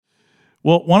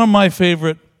Well, one of my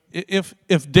favorite, if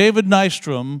David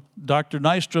Nystrom, Dr.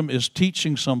 Nystrom is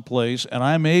teaching someplace and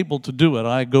I'm able to do it,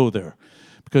 I go there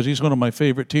because he's one of my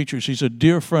favorite teachers. He's a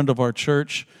dear friend of our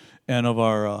church and of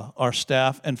our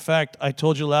staff. In fact, I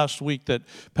told you last week that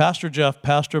Pastor Jeff,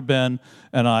 Pastor Ben,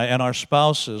 and I, and our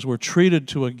spouses were treated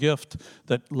to a gift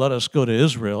that let us go to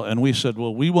Israel. And we said,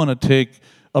 well, we want to take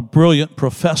a brilliant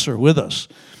professor with us.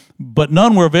 But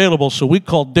none were available, so we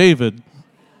called David.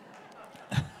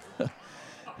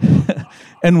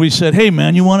 And we said, hey,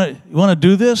 man, you want to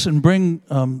do this and bring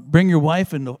your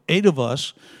wife and 8 of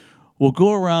us. We'll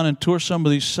go around and tour some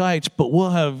of these sites, but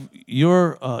we'll have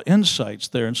your insights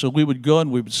there. And so we would go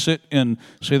and we would sit in,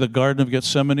 say, the Garden of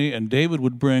Gethsemane, and David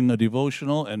would bring a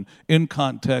devotional and in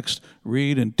context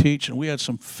read and teach, and we had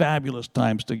some fabulous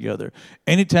times together.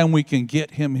 Anytime we can get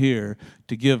him here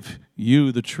to give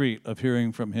you the treat of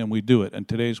hearing from him, we do it, and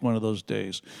today's one of those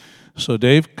days. So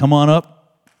Dave, come on up.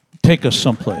 Take us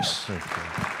someplace.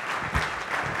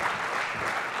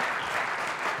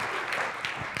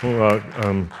 Well,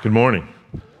 good morning.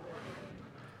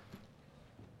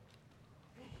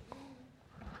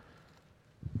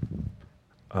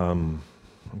 I'm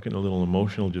getting a little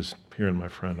emotional just hearing my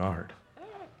friend Art.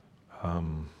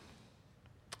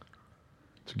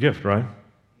 It's a gift, right?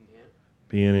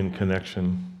 Being in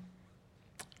connection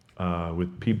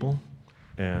with people,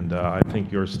 and I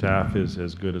think your staff is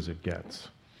as good as it gets.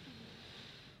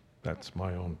 That's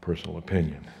my own personal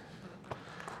opinion.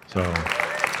 So,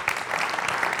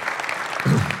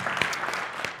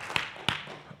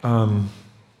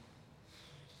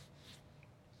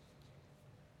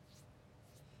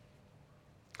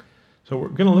 so we're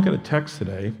going to look at a text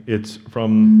today. It's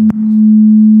from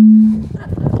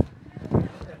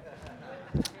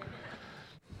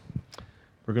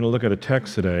We're going to look at a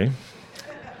text today.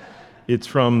 It's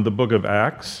from the book of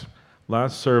Acts.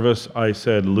 Last service, I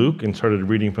said Luke and started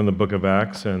reading from the book of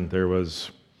Acts, and there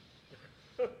was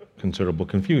considerable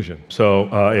confusion. So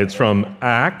it's from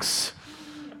Acts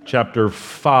chapter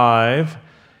 5,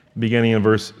 beginning in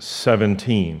verse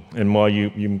 17. And while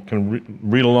you can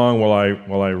read along while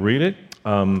I read it,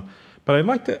 but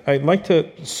I'd like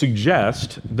to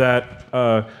suggest that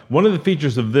one of the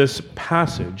features of this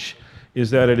passage is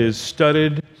that it is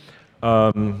studied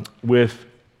with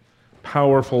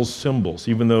powerful symbols,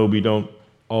 even though we don't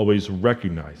always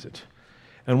recognize it.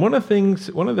 And one of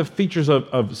the features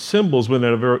of symbols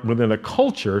within a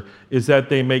culture is that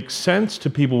they make sense to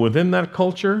people within that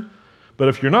culture. But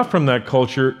if you're not from that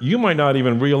culture, you might not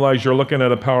even realize you're looking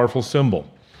at a powerful symbol.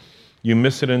 You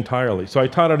miss it entirely. So I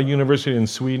taught at a university in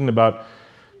Sweden about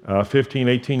 15,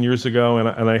 18 years ago,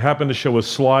 and I happened to show a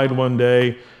slide one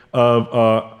day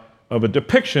of a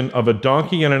depiction of a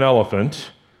donkey and an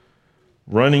elephant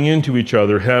running into each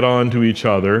other, head on to each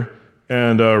other,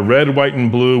 and red, white,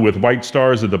 and blue with white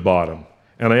stars at the bottom.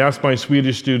 And I asked my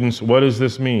Swedish students, what does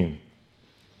this mean?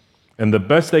 And the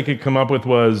best they could come up with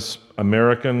was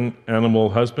American animal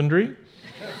husbandry.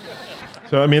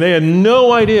 So, I mean, they had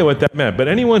no idea what that meant. But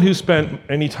anyone who spent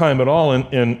any time at all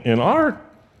in our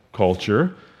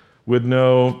culture would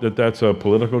know that that's a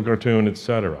political cartoon,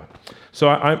 etc. So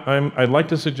I'd like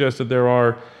to suggest that there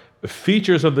are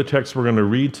features of the text we're going to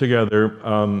read together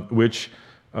which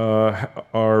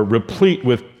are replete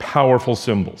with powerful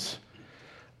symbols.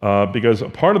 Because a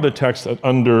part of the text that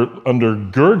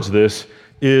undergirds this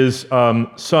is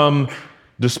some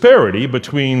disparity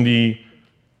between the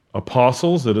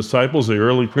apostles, the disciples, the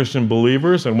early Christian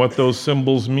believers, and what those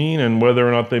symbols mean and whether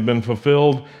or not they've been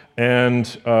fulfilled, and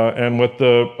what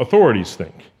the authorities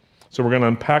think. So we're going to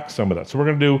unpack some of that. So we're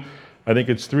going to do, I think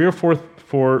it's 3 or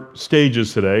 4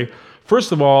 stages today.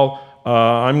 First of all,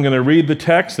 I'm going to read the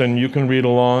text and you can read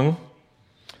along.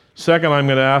 Second, I'm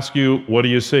going to ask you, what do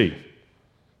you see?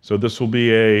 So this will be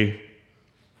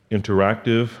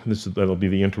that'll be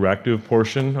the interactive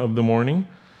portion of the morning.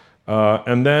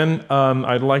 And then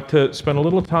I'd like to spend a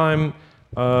little time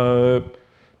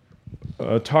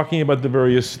talking about the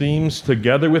various themes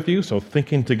together with you, so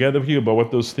thinking together with you about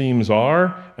what those themes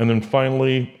are, and then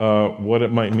finally what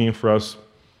it might mean for us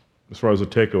as far as a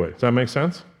takeaway. Does that make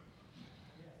sense?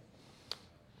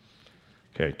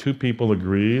 Okay, 2 people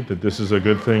agree that this is a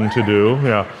good thing to do.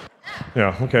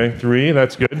 Yeah, okay, 3,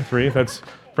 that's good. 3, that's,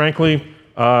 frankly,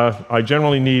 I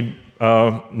generally need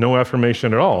no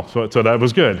affirmation at all, so that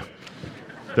was good,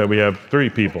 that we have 3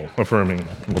 people affirming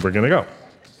where we're going to go.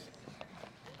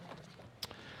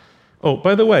 Oh,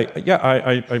 by the way, yeah,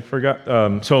 I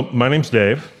forgot. So my name's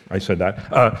Dave. I said that.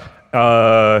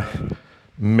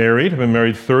 Married. I've been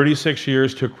married 36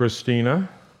 years to Christina,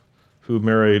 who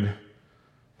married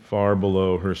far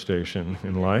below her station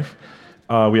in life.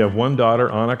 We have one daughter,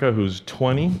 Annika, who's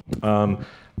 20. I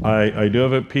do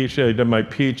have a PhD. I did my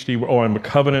PhD. I'm a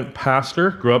covenant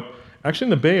pastor. Grew up actually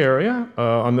in the Bay Area,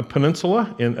 on the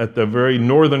peninsula, at the very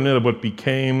northern end of what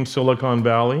became Silicon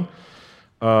Valley,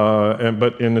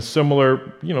 but in a similar,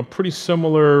 pretty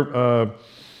similar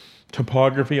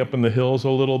topography up in the hills a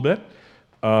little bit.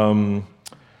 Is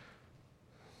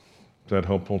that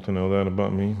helpful to know that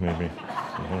about me? Maybe.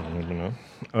 Maybe not.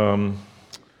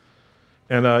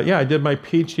 I did my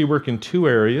PhD work in two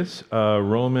areas,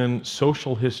 Roman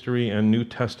social history and New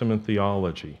Testament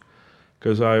theology.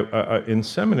 Because in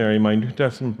seminary, my New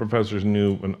Testament professors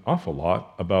knew an awful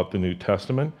lot about the New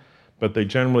Testament, but they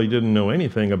generally didn't know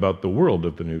anything about the world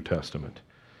of the New Testament.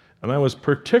 And I was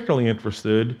particularly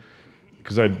interested,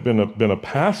 because I'd been a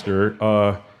pastor,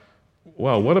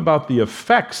 what about the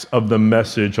effects of the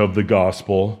message of the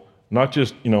gospel, not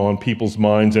just on people's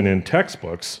minds and in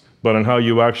textbooks, but on how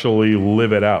you actually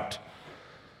live it out.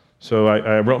 So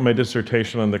I wrote my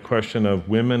dissertation on the question of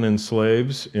women and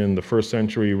slaves in the first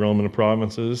century Roman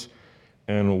provinces,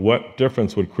 and what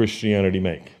difference would Christianity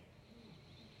make?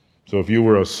 So if you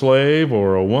were a slave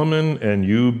or a woman and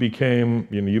you became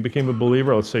a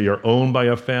believer, let's say you're owned by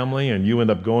a family and you end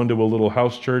up going to a little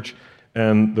house church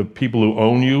and the people who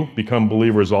own you become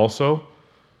believers also,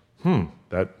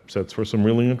 that sets for some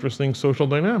really interesting social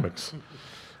dynamics.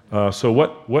 So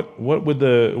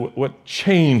what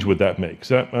change would that make?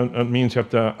 So that means you have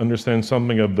to understand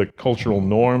something of the cultural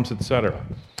norms, etc.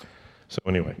 So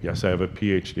anyway, yes, I have a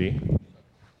PhD.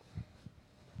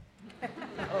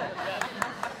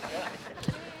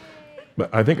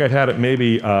 But I think I'd had it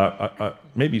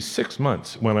maybe 6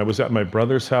 months when I was at my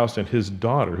brother's house, and his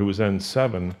daughter, who was then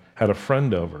 7, had a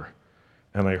friend over,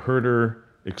 and I heard her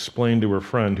explain to her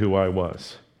friend who I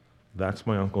was. That's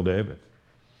my Uncle David.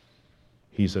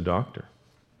 He's a doctor,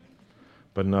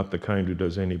 but not the kind who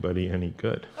does anybody any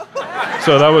good.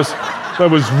 So that was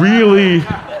really,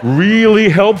 really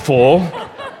helpful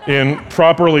in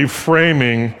properly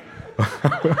framing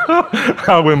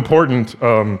how important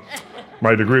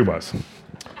my degree was.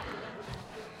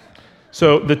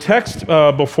 So the text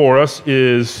before us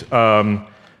is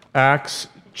Acts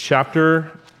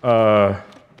chapter 5.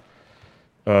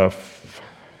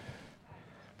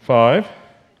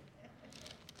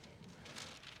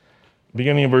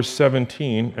 Beginning of verse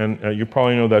 17, and you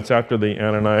probably know that's after the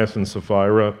Ananias and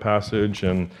Sapphira passage,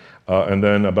 and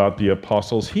then about the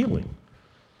apostles' healing.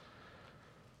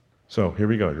 So here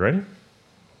we go. You ready?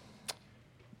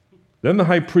 Then the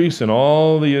high priest and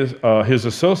all his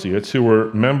associates, who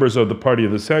were members of the party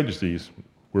of the Sadducees,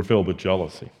 were filled with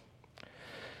jealousy.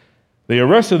 They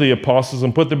arrested the apostles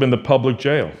and put them in the public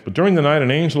jail. But during the night, an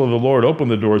angel of the Lord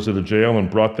opened the doors of the jail and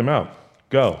brought them out.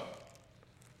 Go.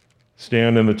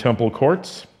 Stand in the temple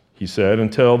courts, he said,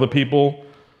 and tell the people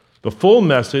the full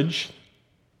message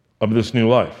of this new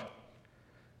life.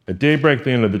 At daybreak,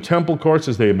 they entered the temple courts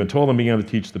as they had been told and began to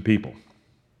teach the people.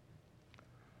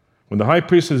 When the high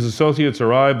priest and his associates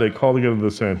arrived, they called together the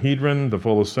Sanhedrin, the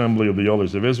full assembly of the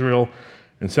elders of Israel,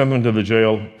 and sent them to the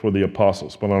jail for the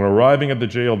apostles. But on arriving at the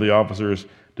jail, the officers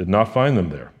did not find them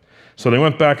there. So they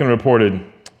went back and reported,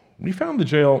 "We found the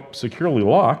jail securely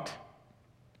locked,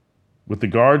 with the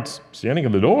guards standing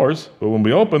at the doors, but when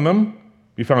we opened them,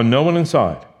 we found no one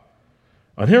inside."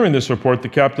 On hearing this report, the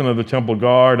captain of the temple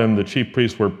guard and the chief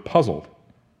priests were puzzled,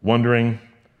 wondering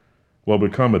what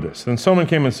would come of this. Then someone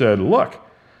came and said, "Look,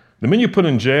 the men you put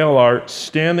in jail are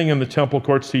standing in the temple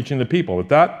courts teaching the people." At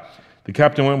that, the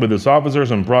captain went with his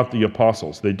officers and brought the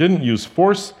apostles. They didn't use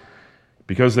force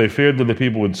because they feared that the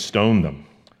people would stone them.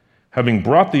 Having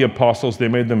brought the apostles, they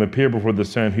made them appear before the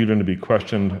Sanhedrin to be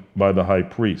questioned by the high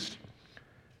priest.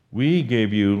 "We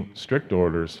gave you strict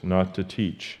orders not to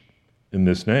teach in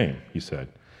this name," he said.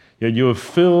 "Yet you have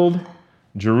filled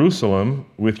Jerusalem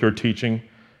with your teaching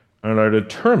and are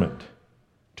determined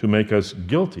to make us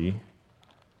guilty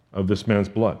of this man's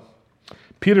blood."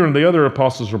 Peter and the other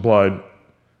apostles replied,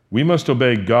 "We must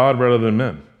obey God rather than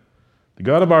men. The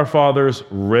God of our fathers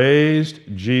raised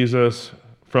Jesus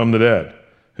from the dead,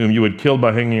 whom you had killed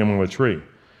by hanging him on a tree.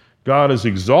 God has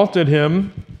exalted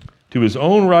him to his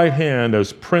own right hand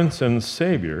as Prince and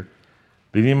Savior,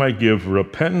 that he might give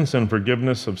repentance and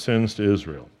forgiveness of sins to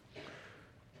Israel."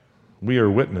 We are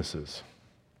witnesses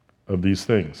of these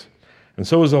things, and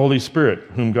so is the Holy Spirit,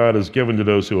 whom God has given to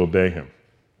those who obey him.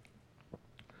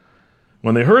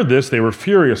 When they heard this, they were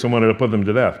furious and wanted to put them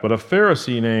to death. But a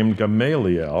Pharisee named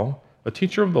Gamaliel, a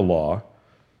teacher of the law,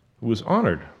 who was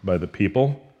honored by the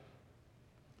people,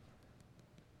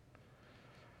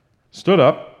 stood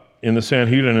up in the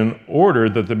Sanhedrin and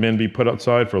ordered that the men be put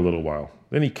outside for a little while.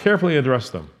 Then he carefully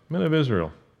addressed them, "Men of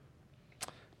Israel,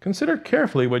 consider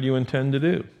carefully what you intend to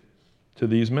do to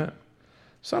these men.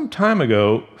 Some time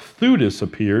ago, Theudas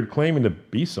appeared, claiming to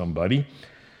be somebody,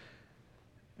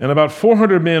 and about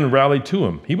 400 men rallied to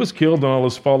him. He was killed, and all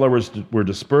his followers were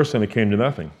dispersed, and it came to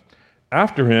nothing.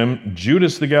 After him,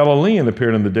 Judas the Galilean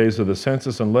appeared in the days of the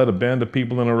census and led a band of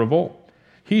people in a revolt.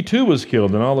 He too was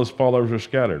killed, and all his followers were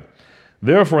scattered.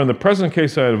 Therefore, in the present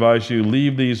case, I advise you,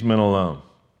 leave these men alone.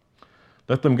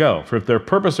 Let them go, for if their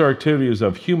purpose or activity is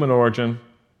of human origin,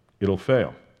 it'll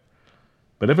fail.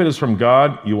 But if it is from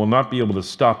God, you will not be able to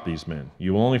stop these men.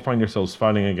 You will only find yourselves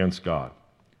fighting against God.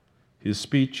 His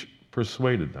speech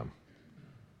persuaded them.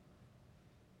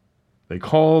 They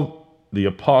called the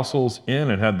apostles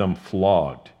in and had them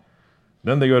flogged.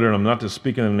 Then they ordered them not to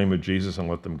speak in the name of Jesus and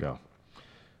let them go.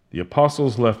 The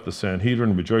apostles left the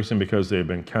Sanhedrin rejoicing because they had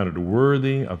been counted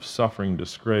worthy of suffering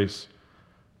disgrace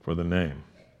for the name.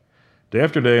 Day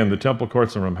after day in the temple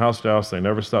courts and from house to house, they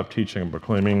never stopped teaching and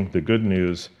proclaiming the good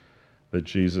news that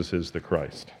Jesus is the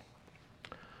Christ.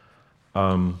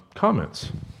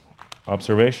 Comments?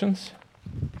 Observations?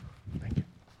 Thank you.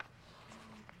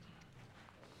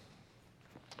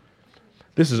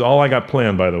 This is all I got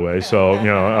planned, by the way, so,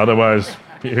 otherwise,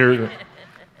 here.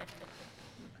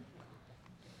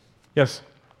 Yes?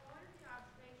 One of the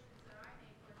observations that I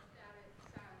make was that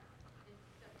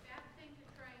it's a bad thing to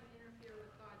try and interfere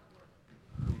with God's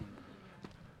work.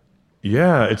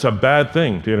 Yeah, it's a bad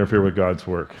thing to interfere with God's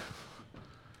work.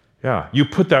 Yeah, you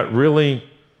put that really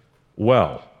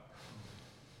well.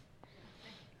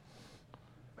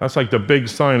 That's like the big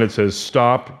sign that says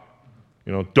stop,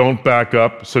 don't back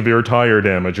up, severe tire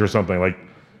damage or something.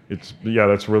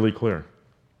 That's really clear.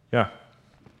 Yeah.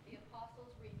 The apostles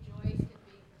rejoiced in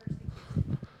being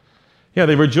persecuted. Yeah,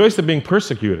 they rejoiced at being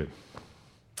persecuted.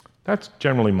 That's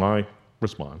generally my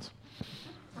response.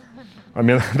 I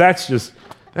mean, that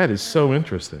is so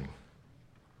interesting.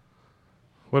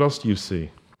 What else do you see?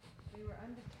 We were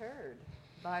undeterred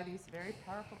by these very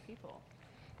powerful people,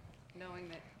 knowing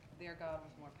that their God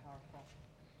was more powerful.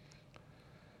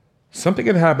 Something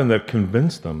had happened that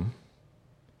convinced them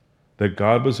that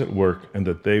God was at work and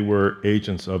that they were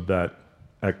agents of that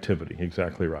activity.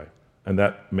 Exactly right. And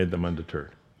that made them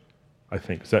undeterred, I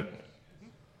think. Is that... The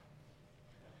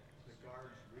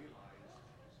guards realized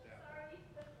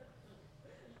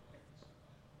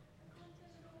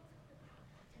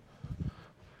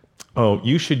that. Oh,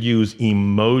 you should use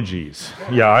emojis.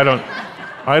 Yeah,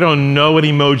 I don't know what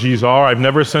emojis are. I've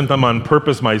never sent them on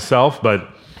purpose myself, but...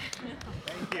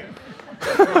 Thank you.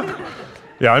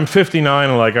 Yeah, I'm 59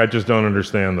 and I just don't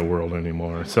understand the world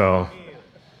anymore. So,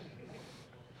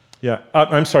 yeah,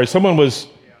 I'm sorry. Someone was.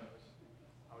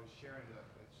 I was sharing that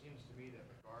it seems to me that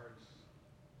the guards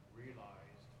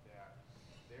realized that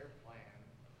their plan,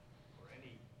 or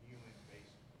any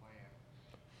human-based plan,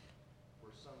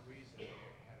 for some reason they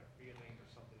had a feeling or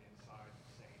something inside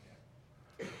saying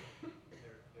that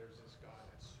there's this God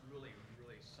that's really,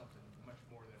 really something much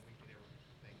more than we could ever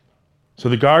think of. So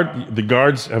the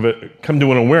guards have come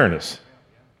to an awareness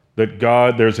that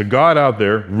there's a God out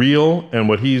there, real, and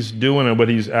what he's doing and what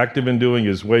he's active in doing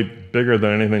is way bigger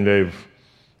than anything they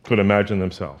could imagine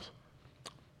themselves.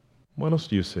 What else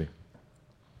do you see?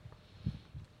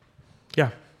 Yeah.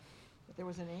 There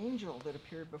was an angel that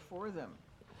appeared before them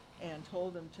and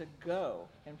told them to go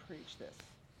and preach this.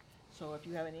 So if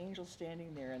you have an angel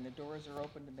standing there and the doors are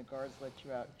opened and the guards let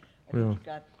you out, I think you've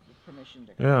got permission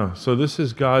to go. Yeah. So this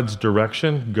is God's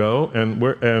direction. Go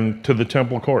and to the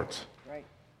temple courts. Right.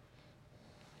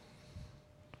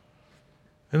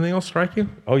 Anything else strike you?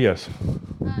 Oh yes. Jesus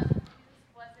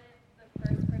wasn't the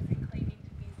first person claiming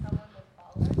to be someone with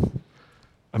followers.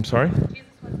 I'm sorry. Jesus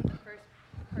wasn't the first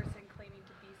person claiming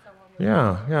to be someone with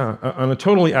followers. Yeah. On a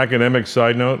totally academic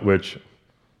side note,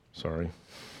 sorry.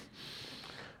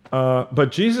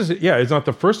 But Jesus, is not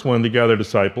the first one to gather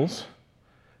disciples.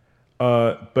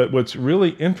 But what's really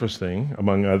interesting,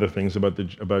 among other things, about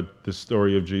the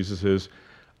story of Jesus is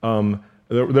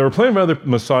there were plenty of other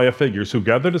Messiah figures who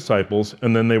gathered disciples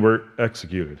and then they were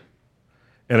executed.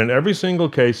 And in every single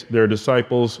case, their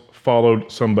disciples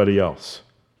followed somebody else.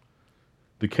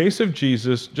 The case of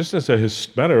Jesus, just as a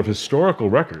matter of historical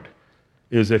record,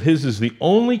 is that his is the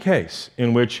only case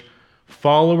in which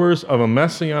followers of a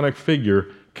messianic figure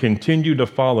continue to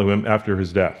follow him after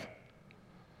his death.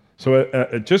 So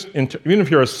even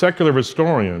if you're a secular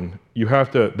historian, you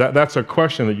have to, that's a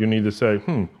question that you need to say,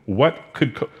 what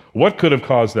could have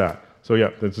caused that? So yeah,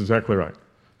 that's exactly right.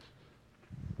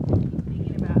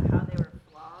 Thinking about how they were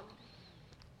flogged,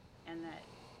 and that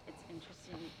it's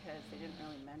interesting because they didn't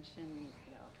really mention,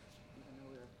 even though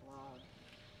we were flogged,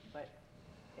 but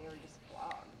they were just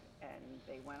flogged, and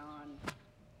they went on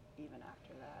even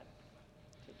after that.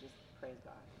 Praise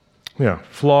God. Yeah,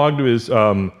 flogged is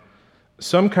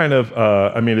some kind of.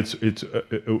 It's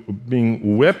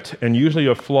being whipped, and usually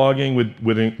a flogging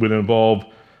would involve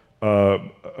with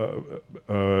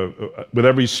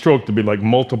every stroke to be like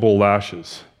multiple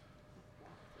lashes.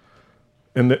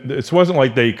 And it wasn't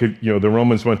like they could, the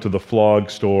Romans went to the flog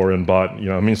store and bought,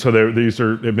 so there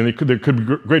could be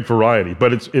great variety,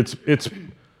 but it's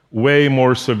way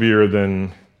more severe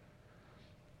than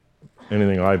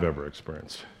anything I've ever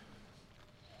experienced.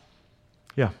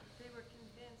 Yeah. They were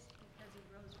convinced because he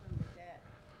rose from the dead.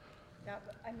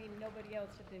 Nobody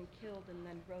else had been killed and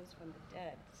then rose from the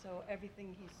dead. So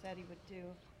everything he said he would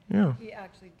do, he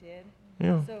actually did.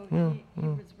 Yeah. So he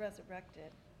was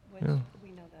resurrected, which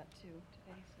we know that too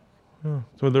today. So.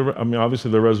 So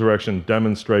obviously the resurrection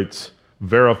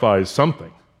verifies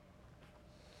something.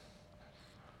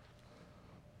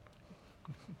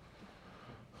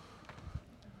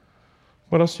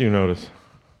 What else do you notice?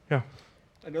 Yeah.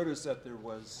 I noticed that there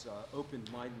was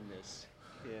open-mindedness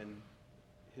in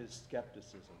his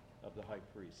skepticism of the high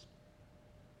priest.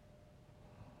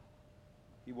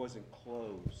 He wasn't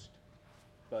closed,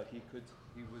 but he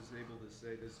was able to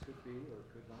say this could be or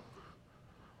could not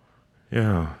be.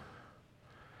 Yeah.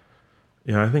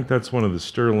 Yeah, I think that's one of the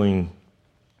sterling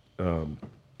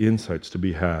insights to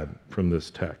be had from this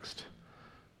text.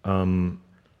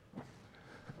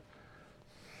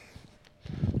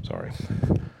 Sorry.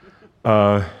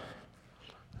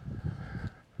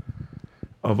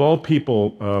 Of all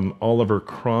people, Oliver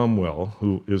Cromwell,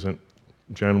 who isn't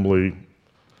generally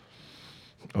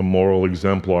a moral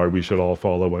exemplar we should all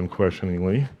follow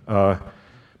unquestioningly,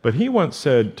 but he once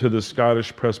said to the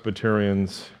Scottish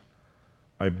Presbyterians,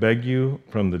 "I beg you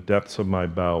from the depths of my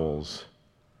bowels,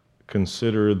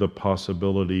 consider the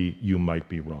possibility you might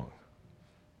be wrong."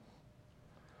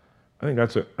 I think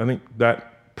that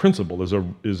principle is a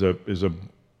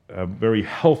very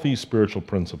healthy spiritual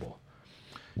principle.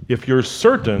 If you're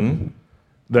certain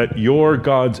that you're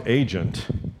God's agent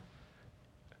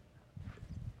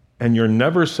and you're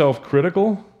never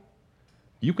self-critical,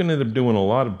 you can end up doing a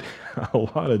lot of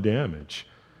damage.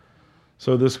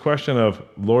 So this question of,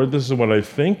 Lord, this is what I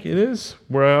think it is,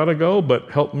 where I ought to go, but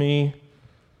help me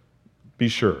be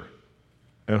sure.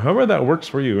 And however that works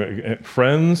for you,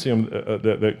 friends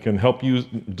that can help you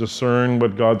discern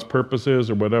what God's purpose is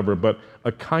or whatever, but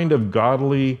a kind of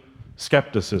godly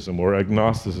skepticism or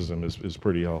agnosticism is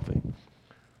pretty healthy.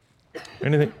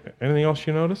 Anything else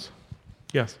you notice?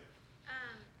 Yes.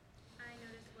 I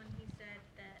noticed when he said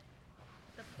that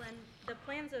the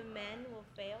plans of men will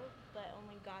fail, but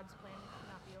only God's plan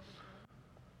cannot be overthrown.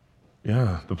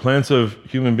 Yeah, the plans of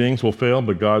human beings will fail,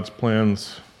 but God's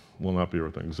plans will not be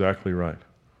overthrown. Exactly right.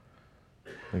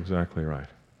 Exactly right.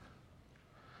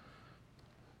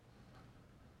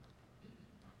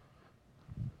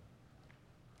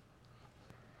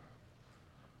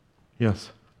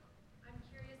 Yes. I'm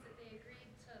curious that they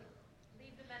agreed to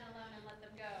leave the men alone and let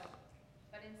them go,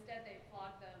 but instead they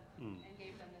flogged them and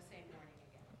gave them the same warning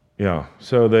again. Yeah,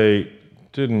 so they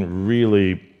didn't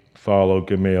really follow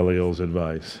Gamaliel's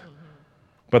advice,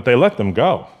 but they let them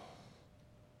go.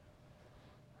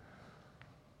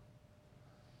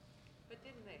 But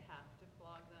didn't they have to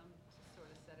flog them to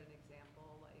sort of set an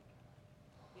example,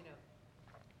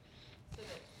 so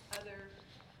that other,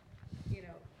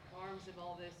 arms of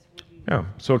all this wouldn't... Yeah,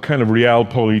 so a kind of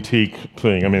realpolitik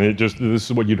thing. This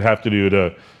is what you'd have to do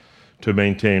to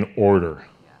maintain order.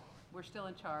 Yeah, we're still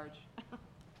in charge.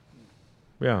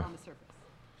 Yeah. On the surface.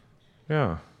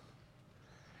 Yeah.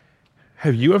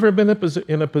 Have you ever been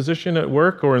in a position at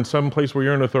work or in some place where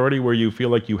you're in authority where you feel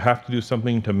like you have to do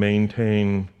something to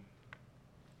maintain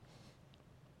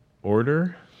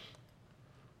order?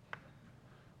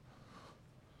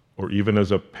 Or even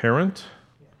as a parent?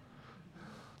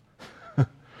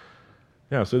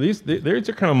 Yeah, so these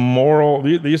are kind of moral,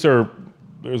 there's a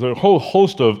whole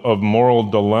host of moral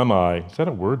dilemma. Is that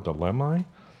a word, dilemma?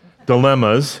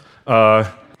 Dilemmas.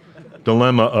 That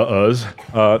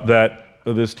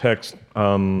this text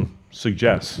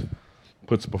suggests,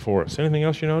 puts before us. Anything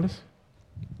else you notice?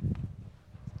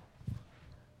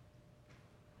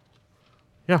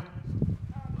 Yeah.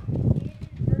 In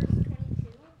verse 22,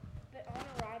 but on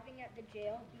arriving at the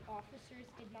jail, the officers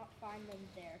did not find them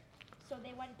there. So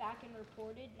they went back and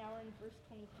reported. Now we're in verse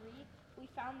 23.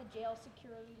 We found the jail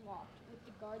securely locked, with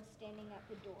the guards standing at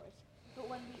the doors.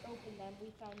 But when we opened them,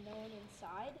 we found no one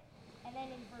inside. And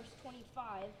then in verse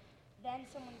 25, then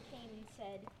someone came and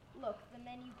said, "Look, the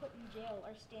men you put in jail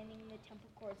are standing in the temple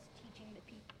courts teaching the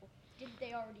people." Didn't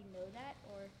they already know that,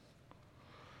 or?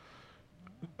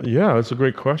 Yeah, that's a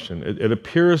great question. It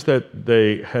appears that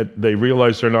they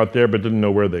realized they're not there, but didn't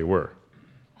know where they were.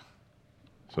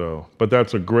 So, but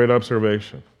that's a great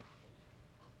observation.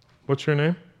 What's your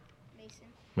name? Mason.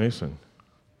 Mason.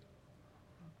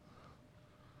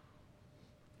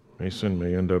 Mason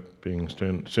may end up being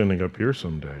standing up here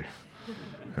someday.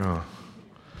 Yeah.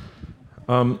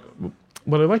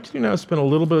 What I'd like to do now is spend a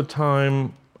little bit of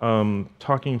time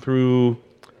talking through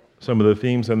some of the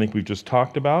themes I think we've just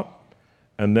talked about,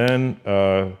 and then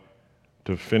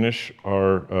to finish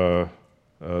our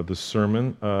the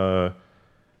sermon,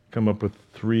 come up with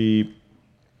 3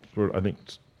 sort of, I think,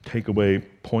 takeaway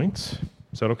points.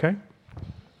 Is that okay?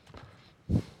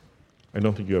 I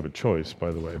don't think you have a choice,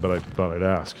 by the way, but I thought I'd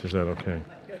ask. Is that okay?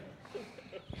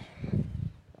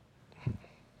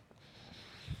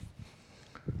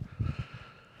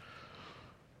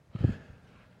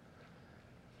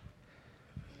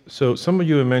 So some of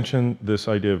you have mentioned this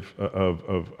idea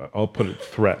of I'll put it,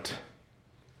 threat.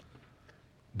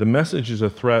 The message is a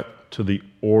threat to the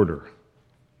order.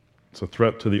 It's a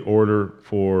threat to the order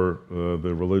for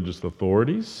the religious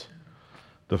authorities.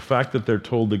 The fact that they're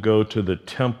told to go to the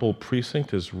temple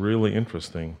precinct is really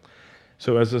interesting.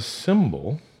 So as a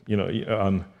symbol,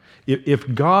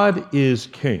 if God is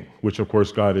king, which of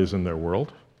course God is in their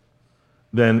world,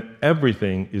 then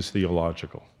everything is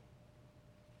theological.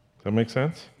 Does that make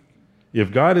sense?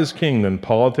 If God is king, then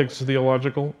politics is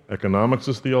theological, economics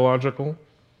is theological.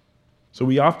 So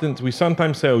we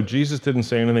sometimes say, oh, Jesus didn't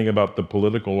say anything about the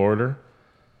political order.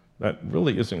 That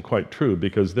really isn't quite true,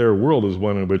 because their world is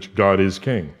one in which God is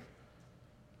king.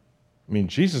 I mean,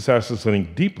 Jesus asks us to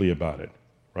think deeply about it,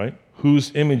 right?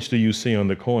 Whose image do you see on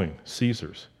the coin?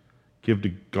 Caesar's. Give to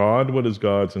God what is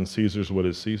God's and Caesar's what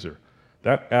is Caesar.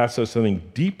 That asks us to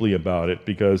think deeply about it,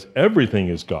 because everything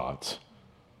is God's.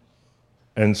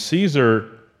 And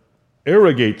Caesar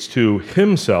arrogates to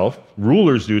himself,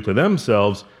 rulers do to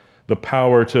themselves, the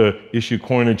power to issue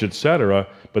coinage, etc.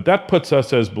 But that puts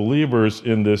us as believers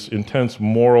in this intense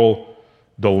moral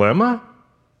dilemma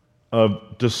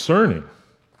of discerning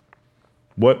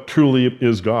what truly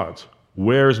is God's.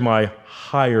 Where's my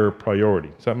higher priority?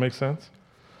 Does that make sense?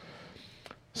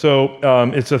 So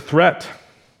it's a threat.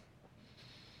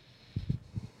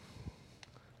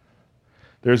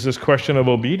 There's this question of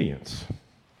obedience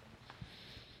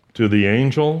to the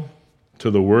angel,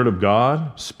 to the Word of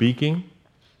God speaking.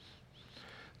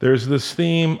 There's this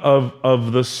theme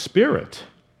of the Spirit,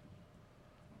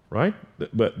 right?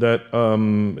 But that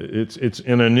it's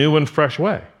in a new and fresh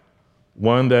way,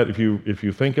 one that if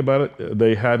you think about it,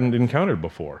 they hadn't encountered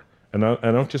before, and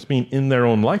I don't just mean in their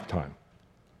own lifetime,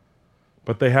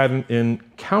 but they hadn't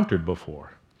encountered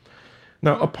before.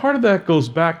 Now, a part of that goes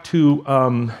back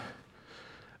to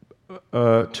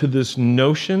this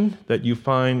notion that you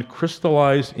find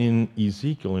crystallized in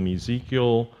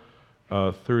Ezekiel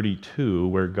 32,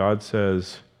 where God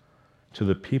says to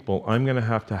the people, I'm going to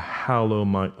have to hallow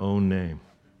my own name.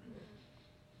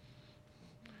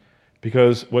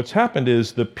 Because what's happened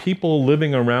is the people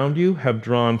living around you have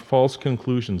drawn false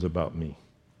conclusions about me.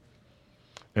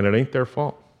 And it ain't their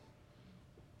fault,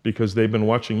 because they've been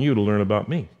watching you to learn about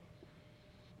me.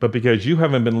 But because you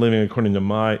haven't been living according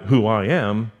to who I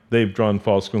am, they've drawn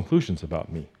false conclusions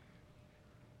about me.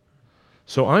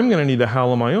 So I'm going to need to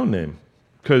hallow my own name,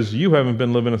 because you haven't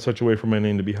been living in such a way for my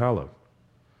name to be hallowed.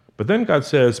 But then God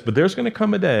says, but there's going to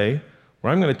come a day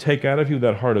where I'm going to take out of you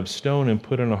that heart of stone and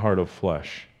put in a heart of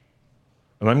flesh.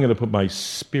 And I'm going to put my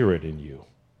Spirit in you.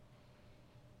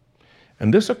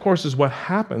 And this, of course, is what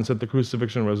happens at the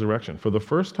crucifixion and resurrection. For the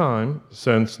first time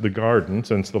since the garden,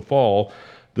 since the fall,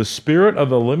 the Spirit of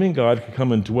the living God can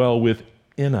come and dwell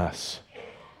within us.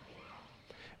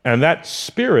 And that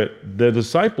Spirit, the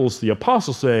disciples, the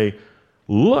apostles say,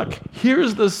 look,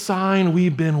 here's the sign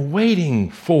we've been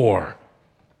waiting for.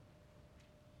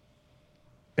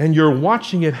 And you're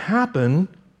watching it happen,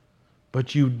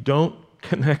 but you don't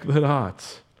connect the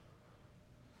dots.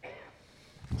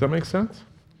 Does that make sense?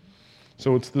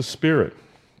 So it's the Spirit.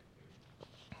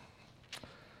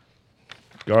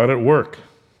 God at work.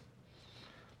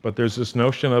 But there's this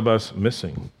notion of us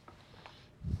missing.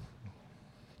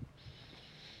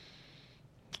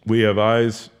 We have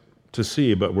eyes to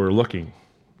see, but we're looking,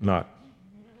 not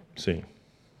seeing.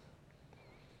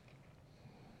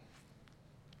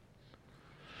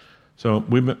 So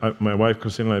my wife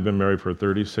Christina and I have been married for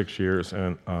 36 years,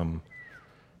 and I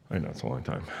know it's a long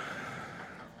time.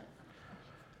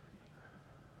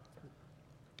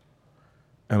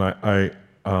 And I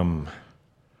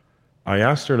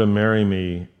asked her to marry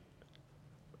me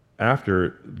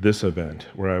after this event,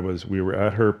 where we were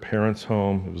at her parents'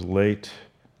 home. It was late.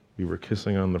 We were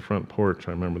kissing on the front porch.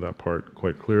 I remember that part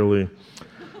quite clearly.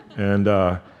 And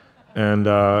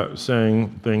and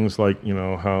saying things like,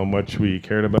 how much we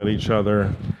cared about each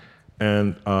other.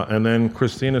 And then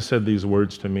Christina said these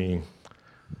words to me: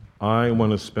 "I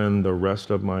want to spend the rest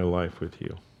of my life with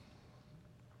you."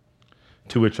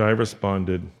 To which I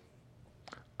responded,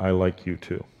 "I like you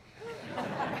too."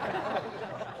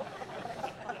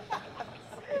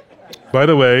 By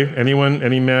the way,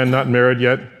 any man not married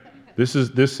yet, this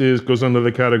goes under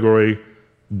the category,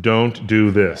 don't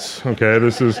do this. Okay,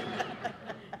 this is.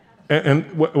 And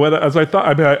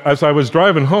as I was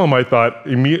driving home, I thought,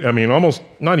 almost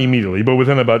not immediately, but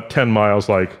within about 10 miles,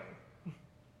 like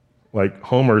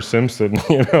Homer Simpson,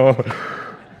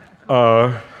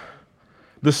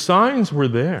 The signs were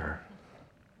there,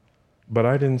 but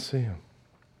I didn't see them.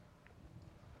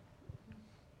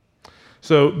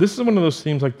 So this is one of those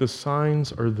themes, like the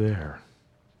signs are there,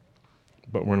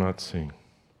 but we're not seeing.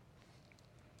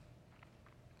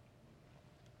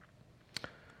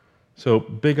 So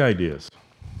big ideas,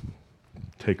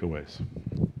 takeaways,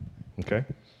 okay?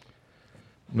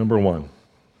 Number one,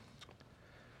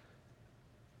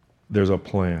 there's a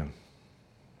plan.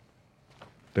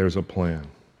 There's a plan.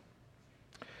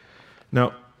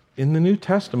 Now, in the New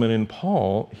Testament, in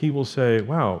Paul, he will say,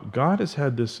 wow, God has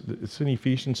had this, it's in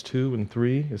Ephesians 2 and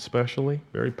 3 especially,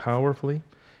 very powerfully.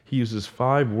 He uses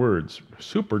 5 words,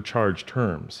 supercharged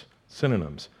terms,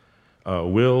 synonyms.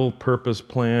 Will, purpose,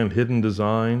 plan, hidden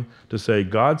design, to say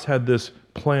God's had this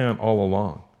plan all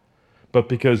along. But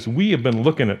because we have been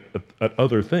looking at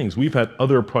other things, we've had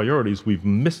other priorities, we've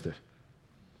missed it.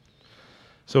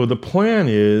 So the plan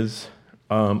is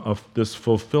of this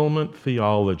fulfillment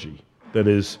theology that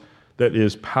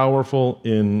is powerful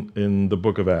in the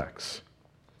book of Acts.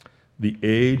 The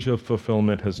age of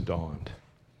fulfillment has dawned.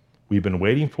 We've been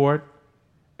waiting for it,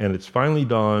 and it's finally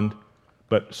dawned,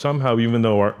 but somehow, even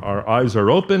though our eyes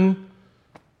are open,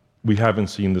 we haven't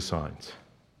seen the signs.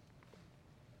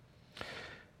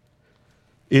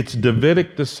 It's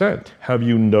Davidic descent. Have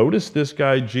you noticed this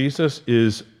guy Jesus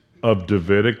is of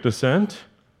Davidic descent?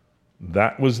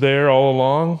 That was there all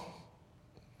along.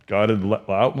 God had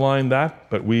outlined that,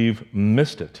 but we've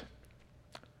missed it.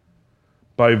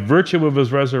 By virtue of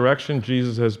his resurrection,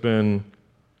 Jesus has been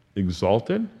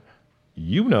exalted.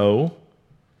 You know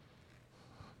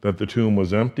that the tomb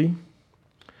was empty.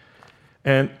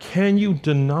 And can you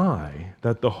deny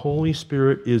that the Holy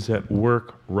Spirit is at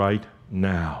work right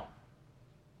now?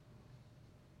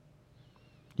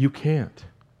 You can't.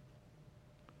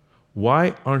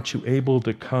 Why aren't you able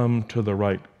to come to the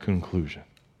right conclusion?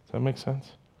 Does that make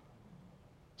sense?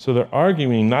 So they're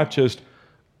arguing not just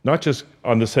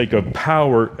on the sake of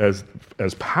power as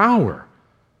power,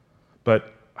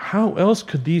 but how else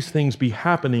could these things be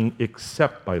happening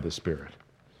except by the Spirit?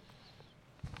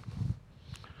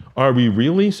 Are we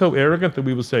really so arrogant that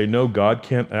we would say, no, God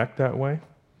can't act that way?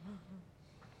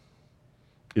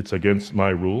 It's against my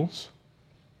rules.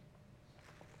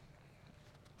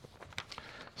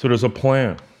 So there's a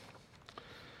plan.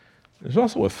 There's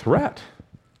also a threat.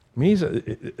 It means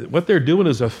what they're doing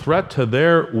is a threat to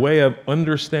their way of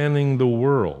understanding the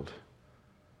world.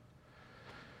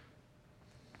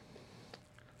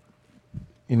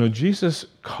 Jesus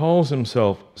calls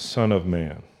himself Son of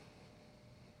Man.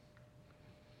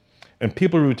 And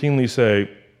people routinely say,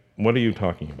 what are you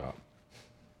talking about?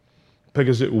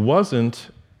 Because it wasn't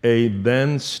a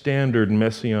then standard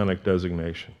messianic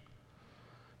designation.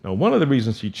 Now, one of the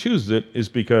reasons he chooses it is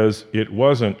because it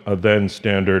wasn't a then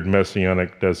standard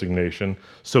messianic designation,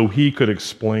 so he could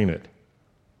explain it.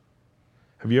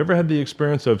 Have you ever had the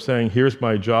experience of saying, here's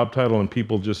my job title, and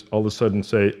people just all of a sudden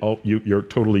say, oh, you're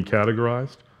totally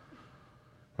categorized?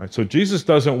 Right, so Jesus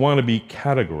doesn't want to be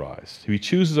categorized. He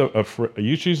chooses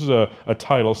a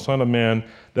title, Son of Man,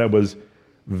 that was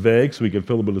vague, so he could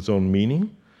fill it with his own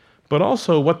meaning, but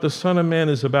also what the Son of Man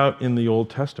is about in the Old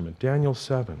Testament. Daniel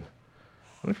 7. I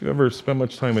don't know if you've ever spent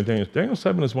much time with Daniel. Daniel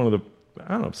 7 is one of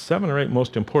the, 7 or 8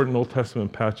 most important Old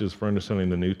Testament passages for understanding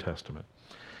the New Testament.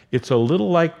 It's a little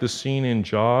like the scene in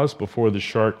Jaws before the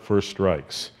shark first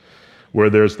strikes, where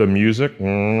there's the music,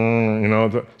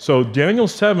 So Daniel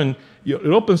 7, it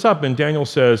opens up and Daniel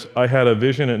says, I had a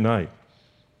vision at night,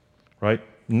 right?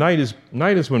 Night is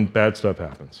when bad stuff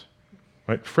happens,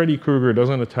 right? Freddy Krueger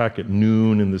doesn't attack at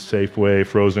noon in the Safeway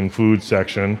frozen food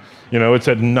section. It's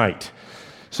at night.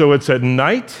 So it's at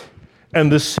night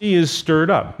and the sea is stirred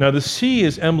up. Now the sea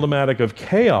is emblematic of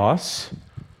chaos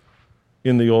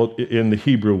in the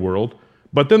Hebrew world,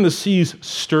 but then the sea's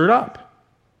stirred up.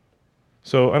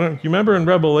 So you remember in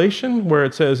Revelation where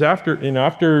it says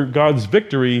after God's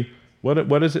victory,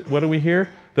 what is it? What do we hear?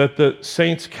 That the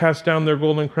saints cast down their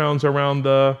golden crowns around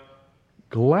the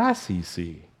glassy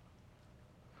sea.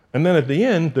 And then at the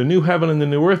end, the new heaven and the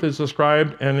new earth is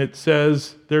described, and it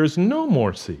says there's no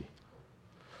more sea.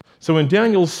 So in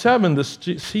Daniel 7, the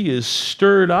sea is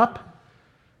stirred up,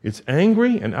 it's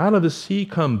angry, and out of the sea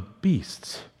come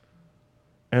beasts.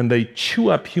 And they chew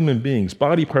up human beings.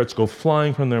 Body parts go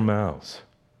flying from their mouths.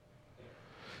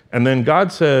 And then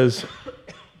God says,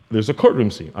 there's a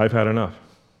courtroom scene. I've had enough.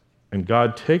 And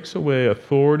God takes away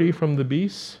authority from the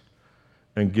beasts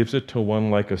and gives it to one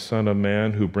like a son of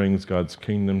man who brings God's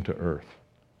kingdom to earth.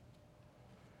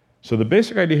 So the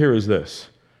basic idea here is this.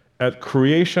 At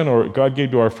creation, or God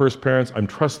gave to our first parents, I'm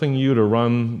trusting you to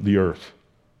run the earth.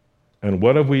 And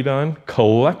what have we done?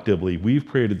 Collectively, we've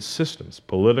created systems,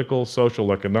 political,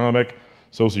 social, economic,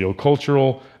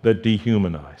 socio-cultural, that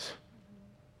dehumanize.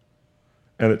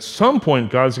 And at some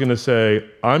point, God's going to say,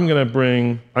 I'm going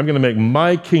to make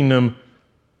my kingdom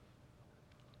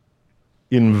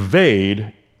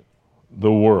invade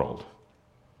the world.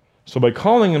 So by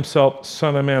calling himself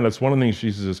Son of Man, that's one of the things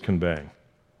Jesus is conveying.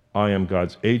 I am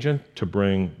God's agent to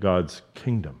bring God's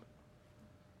kingdom.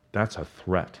 That's a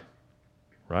threat,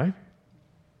 right?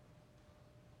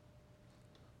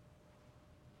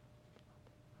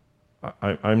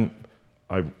 I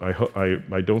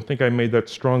don't think I made that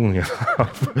strongly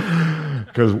enough.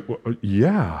 Because,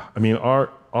 yeah, I mean,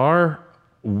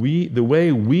 the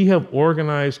way we have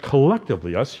organized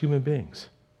collectively, us human beings.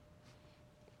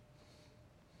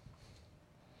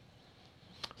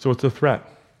 So it's a threat.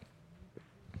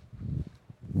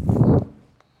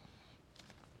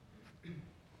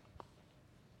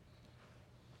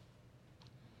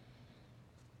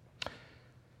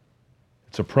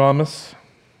 It's a promise.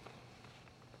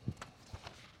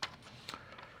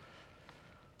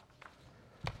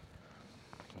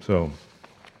 So,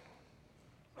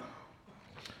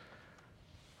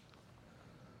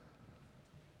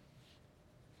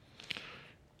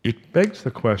 it begs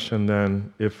the question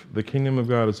then, if the kingdom of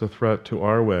God is a threat to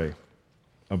our way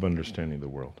of understanding the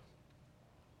world.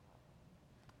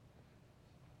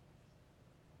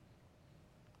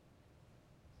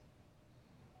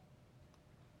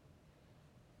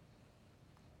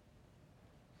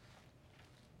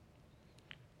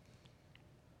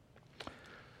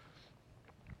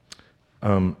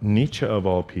 Nietzsche, of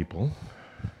all people,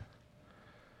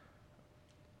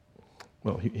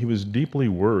 well, he was deeply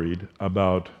worried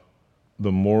about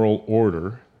the moral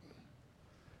order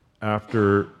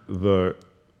after the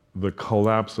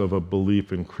collapse of a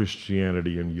belief in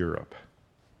Christianity in Europe.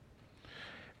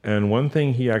 And one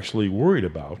thing he actually worried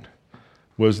about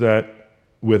was that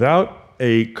without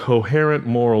a coherent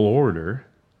moral order,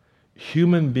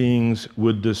 human beings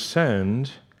would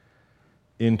descend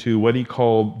into what he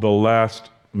called the last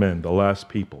men, the last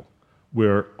people,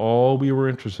 where all we were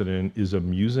interested in is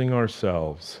amusing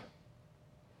ourselves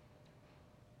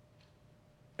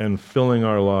and filling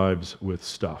our lives with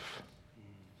stuff.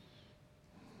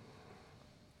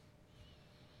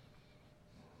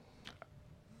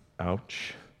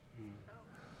 Ouch.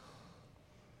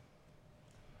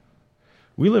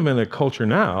 We live in a culture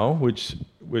now which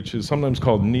is sometimes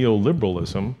called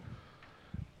neoliberalism.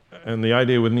 And the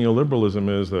idea with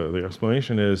neoliberalism is, the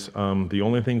explanation is, the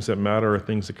only things that matter are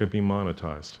things that can be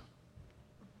monetized.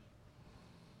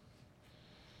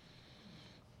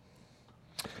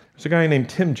 There's a guy named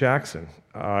Tim Jackson.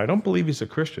 I don't believe he's a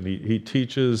Christian. He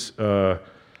teaches,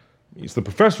 he's the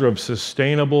professor of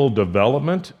sustainable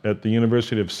development at the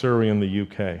University of Surrey in the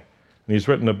UK. And he's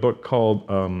written a book called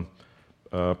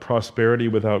Prosperity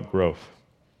Without Growth.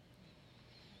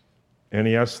 And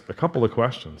he asks a couple of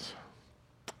questions.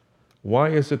 Why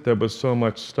is it that with so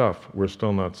much stuff, we're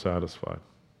still not satisfied?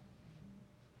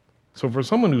 So for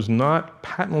someone who's not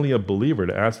patently a believer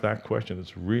to ask that question,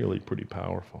 it's really pretty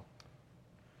powerful.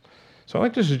 So I'd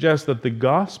like to suggest that the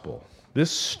gospel, this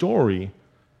story,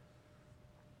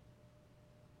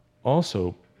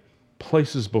 also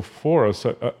places before us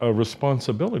a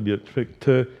responsibility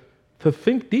to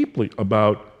think deeply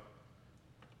about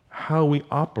how we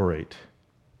operate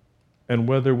and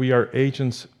whether we are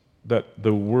agents that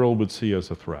the world would see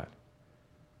as a threat.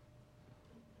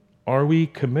 Are we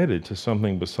committed to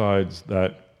something besides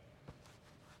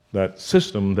that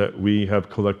system that we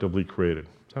have collectively created?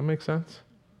 Does that make sense?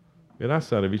 It asks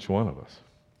that of each one of us.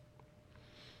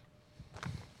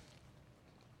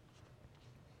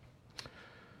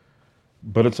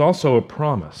 But it's also a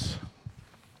promise.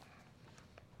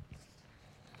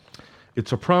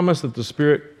 It's a promise that the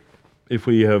Spirit, if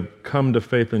we have come to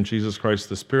faith in Jesus Christ,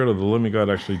 the Spirit of the living God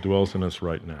actually dwells in us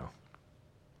right now.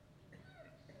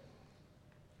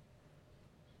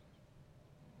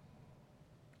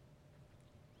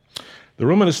 The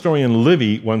Roman historian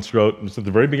Livy once wrote, it's at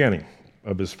the very beginning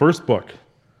of his first book,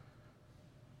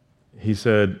 He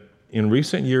said, in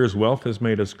recent years, wealth has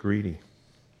made us greedy.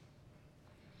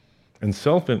 And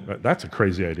that's a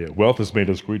crazy idea. Wealth has made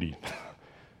us greedy.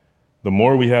 The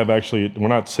more we have, actually, we're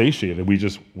not satiated,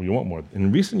 we want more.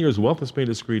 In recent years, wealth has made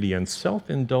us greedy, and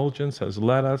self-indulgence has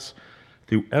led us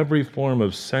through every form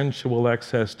of sensual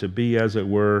excess to be, as it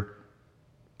were,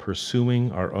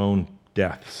 pursuing our own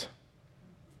deaths.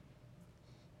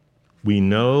 We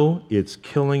know it's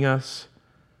killing us,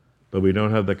 but we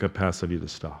don't have the capacity to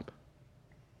stop.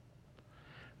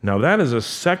 Now, that is a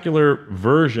secular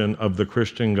version of the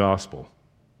Christian gospel.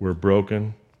 We're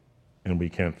broken and we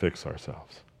can't fix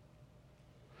ourselves.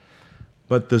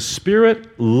 But the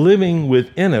Spirit living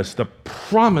within us, the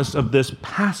promise of this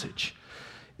passage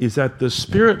is that the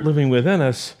Spirit living within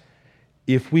us,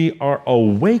 if we are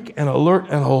awake and alert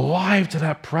and alive to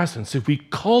that presence, if we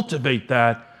cultivate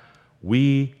that,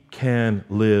 we can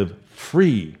live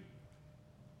free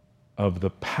of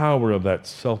the power of that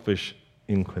selfish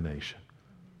inclination.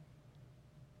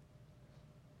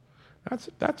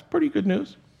 That's pretty good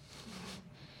news.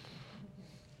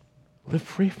 Live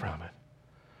free from it.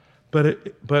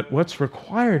 But what's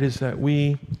required is that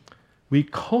we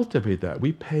cultivate that.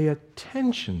 We pay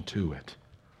attention to it.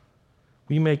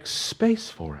 We make space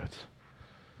for it.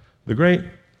 The great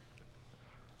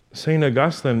St.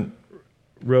 Augustine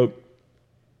wrote,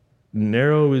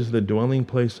 "Narrow is the dwelling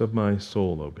place of my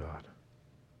soul, O God.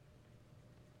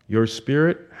 Your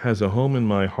Spirit has a home in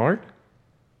my heart,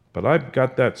 but I've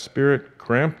got that Spirit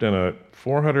cramped in a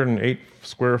 408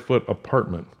 square foot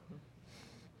apartment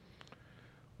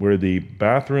where the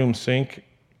bathroom sink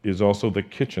is also the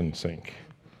kitchen sink."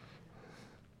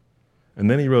 And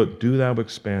then he wrote, "Do thou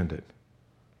expand it.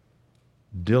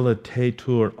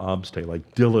 Dilatatur obste,"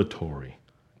 like dilatory.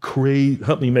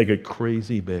 Help me make it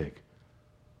crazy big.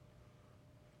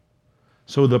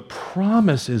 So the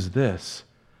promise is this: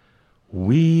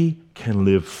 we can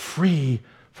live free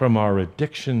from our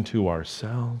addiction to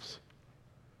ourselves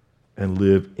and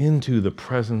live into the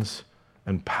presence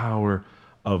and power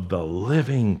of the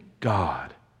living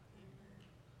God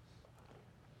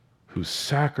who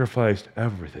sacrificed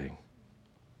everything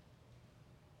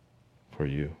for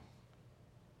you.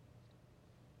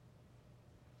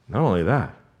 Not only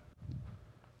that,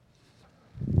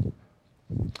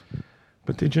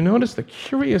 but did you notice the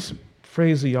curious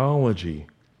phraseology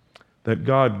that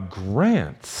God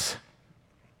grants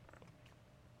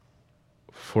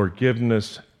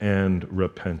forgiveness and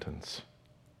repentance?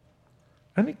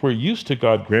 I think we're used to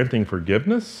God granting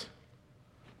forgiveness,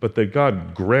 but that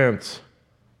God grants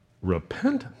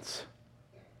repentance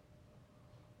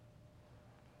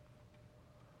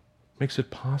makes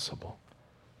it possible.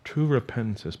 True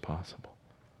repentance is possible.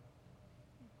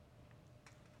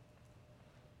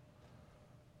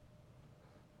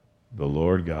 The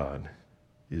Lord God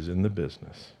is in the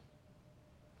business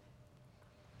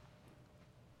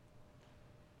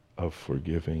of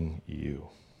forgiving you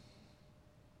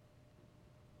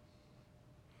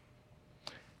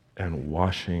and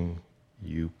washing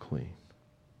you clean.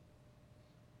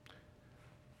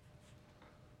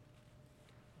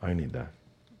 I need that.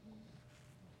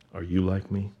 Are you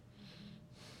like me?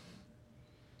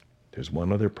 There's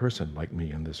one other person like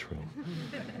me in this room.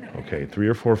 Okay, 3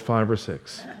 or 4, 5 or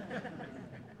 6.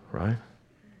 Right?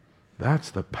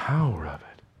 That's the power of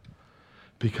it.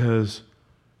 Because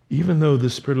even though the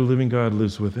Spirit of the living God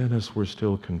lives within us, we're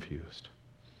still confused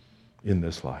in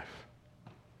this life.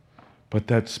 But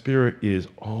that Spirit is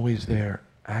always there,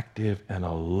 active and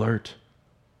alert.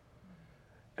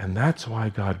 And that's why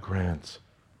God grants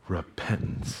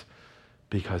repentance,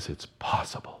 because it's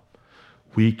possible.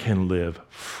 We can live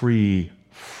free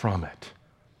from it.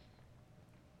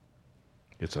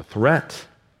 It's a threat,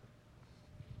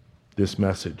 this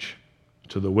message,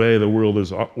 to the way the world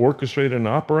is orchestrated and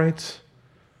operates,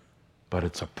 but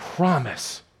it's a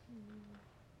promise.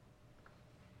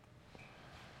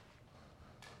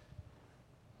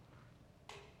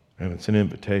 And it's an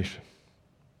invitation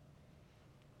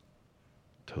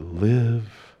to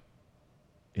live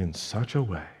in such a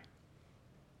way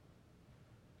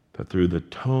that through the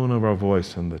tone of our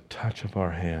voice and the touch of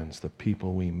our hands, the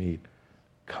people we meet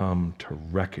come to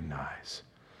recognize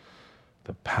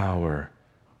the power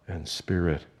and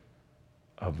Spirit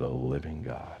of the living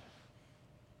God.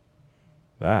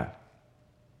 That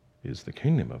is the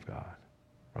kingdom of God,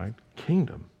 right?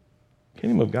 Kingdom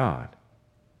of God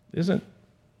isn't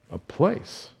a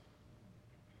place.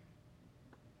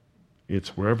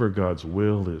 It's wherever God's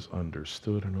will is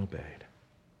understood and obeyed.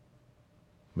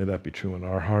 May that be true in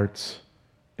our hearts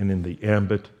and in the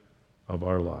ambit of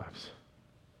our lives.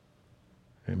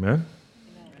 Amen?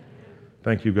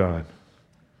 Thank you, God.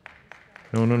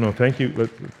 No. Thank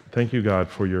you, God,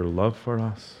 for your love for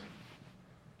us,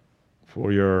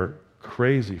 for your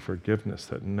crazy forgiveness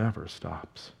that never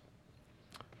stops,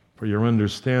 for your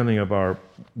understanding of our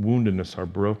woundedness, our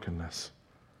brokenness.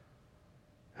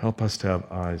 Help us to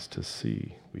have eyes to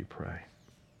see, we pray.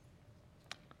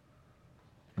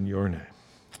 In your name,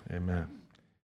 amen.